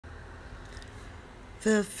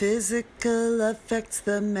The physical affects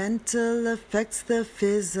the mental, affects the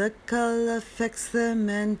physical, affects the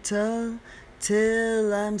mental,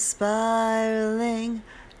 till I'm spiraling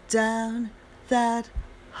down that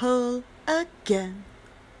hole again.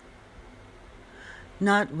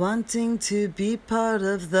 Not wanting to be part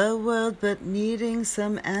of the world, but needing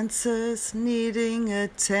some answers, needing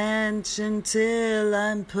attention, till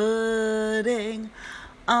I'm putting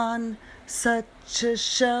on such a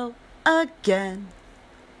show again.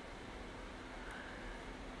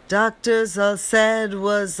 Doctors all said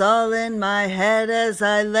was all in my head as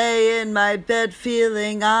I lay in my bed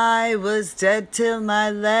feeling I was dead till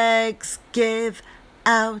my legs gave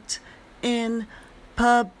out in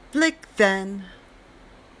public then.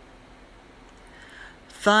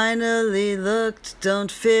 Finally looked,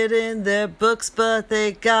 don't fit in their books, but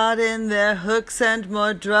they got in their hooks, and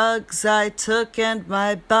more drugs I took and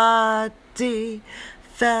my body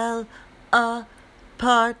fell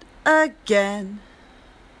apart again.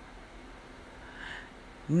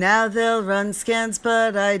 Now they'll run scans,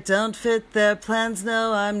 but I don't fit their plans.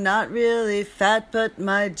 No, I'm not really fat, but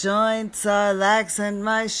my joints are lax and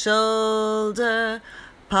my shoulder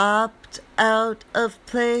popped out of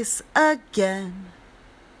place again.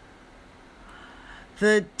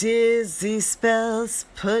 The dizzy spells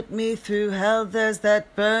put me through hell. There's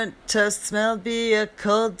that burnt toast smell. Be a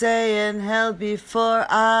cold day in hell before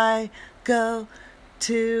I go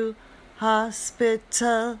to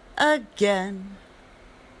hospital again.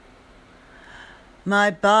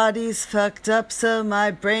 My body's fucked up, so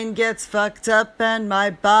my brain gets fucked up, and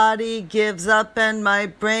my body gives up, and my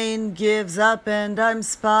brain gives up, and I'm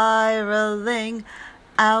spiraling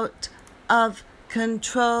out of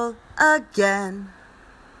control again.